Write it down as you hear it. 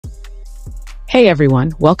Hey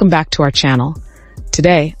everyone, welcome back to our channel.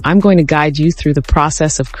 Today, I'm going to guide you through the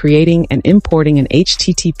process of creating and importing an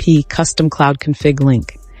HTTP custom cloud config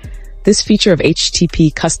link. This feature of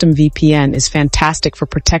HTTP custom VPN is fantastic for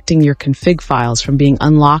protecting your config files from being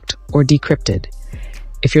unlocked or decrypted.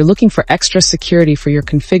 If you're looking for extra security for your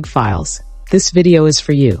config files, this video is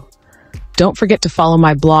for you. Don't forget to follow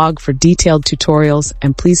my blog for detailed tutorials,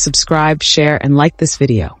 and please subscribe, share, and like this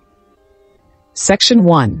video. Section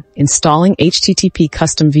 1. Installing HTTP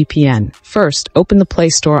Custom VPN. First, open the Play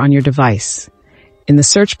Store on your device. In the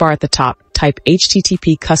search bar at the top, type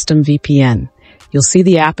HTTP Custom VPN. You'll see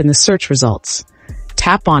the app in the search results.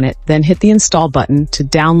 Tap on it, then hit the Install button to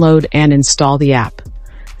download and install the app.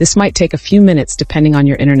 This might take a few minutes depending on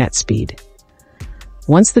your internet speed.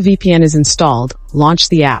 Once the VPN is installed, launch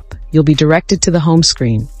the app. You'll be directed to the home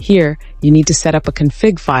screen. Here, you need to set up a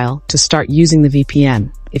config file to start using the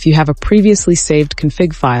VPN. If you have a previously saved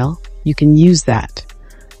config file, you can use that.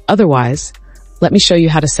 Otherwise, let me show you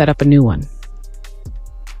how to set up a new one.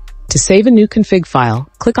 To save a new config file,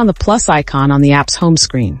 click on the plus icon on the app's home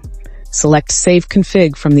screen. Select Save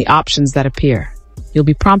Config from the options that appear. You'll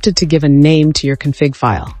be prompted to give a name to your config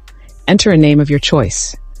file. Enter a name of your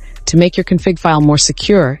choice. To make your config file more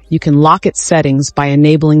secure, you can lock its settings by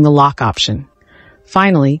enabling the lock option.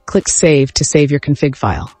 Finally, click Save to save your config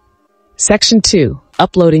file. Section 2.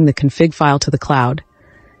 Uploading the config file to the cloud.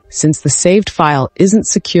 Since the saved file isn't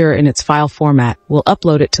secure in its file format, we'll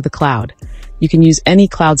upload it to the cloud. You can use any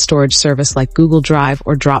cloud storage service like Google Drive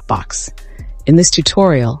or Dropbox. In this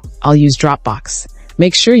tutorial, I'll use Dropbox.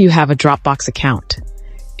 Make sure you have a Dropbox account.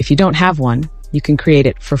 If you don't have one, you can create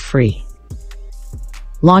it for free.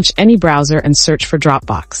 Launch any browser and search for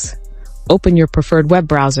Dropbox. Open your preferred web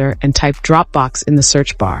browser and type Dropbox in the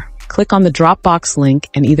search bar. Click on the Dropbox link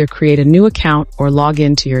and either create a new account or log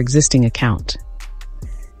in to your existing account.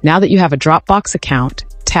 Now that you have a Dropbox account,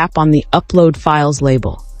 tap on the Upload Files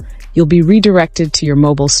label. You'll be redirected to your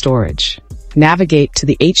mobile storage. Navigate to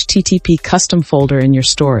the HTTP custom folder in your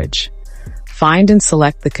storage. Find and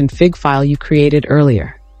select the config file you created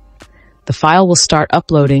earlier. The file will start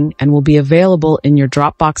uploading and will be available in your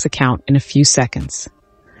Dropbox account in a few seconds.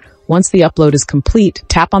 Once the upload is complete,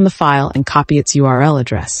 tap on the file and copy its URL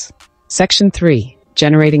address. Section 3.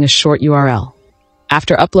 Generating a short URL.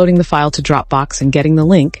 After uploading the file to Dropbox and getting the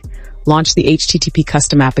link, launch the HTTP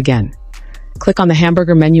custom app again. Click on the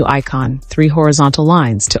hamburger menu icon, 3 horizontal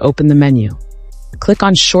lines, to open the menu. Click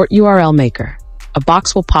on Short URL Maker. A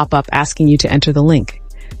box will pop up asking you to enter the link.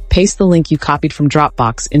 Paste the link you copied from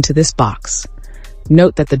Dropbox into this box.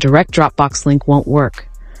 Note that the direct Dropbox link won't work.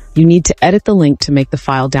 You need to edit the link to make the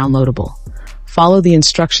file downloadable. Follow the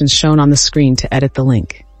instructions shown on the screen to edit the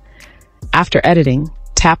link. After editing,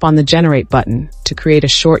 tap on the Generate button to create a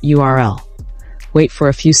short URL. Wait for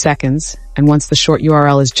a few seconds, and once the short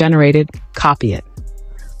URL is generated, copy it.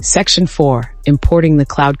 Section 4. Importing the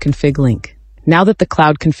cloud config link. Now that the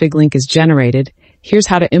cloud config link is generated, here's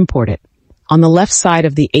how to import it. On the left side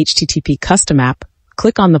of the HTTP custom app,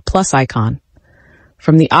 click on the plus icon.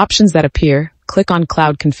 From the options that appear, click on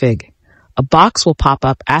Cloud Config. A box will pop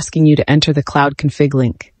up asking you to enter the cloud config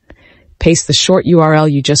link. Paste the short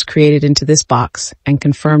URL you just created into this box and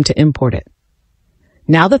confirm to import it.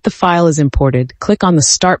 Now that the file is imported, click on the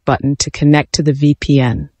Start button to connect to the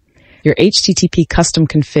VPN. Your HTTP custom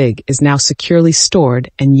config is now securely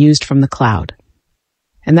stored and used from the cloud.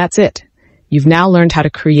 And that's it. You've now learned how to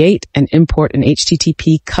create and import an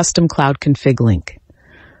HTTP custom cloud config link.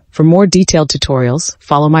 For more detailed tutorials,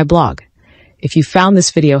 follow my blog. If you found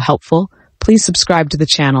this video helpful, please subscribe to the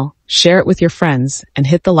channel, share it with your friends, and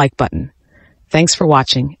hit the like button. Thanks for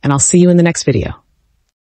watching, and I'll see you in the next video.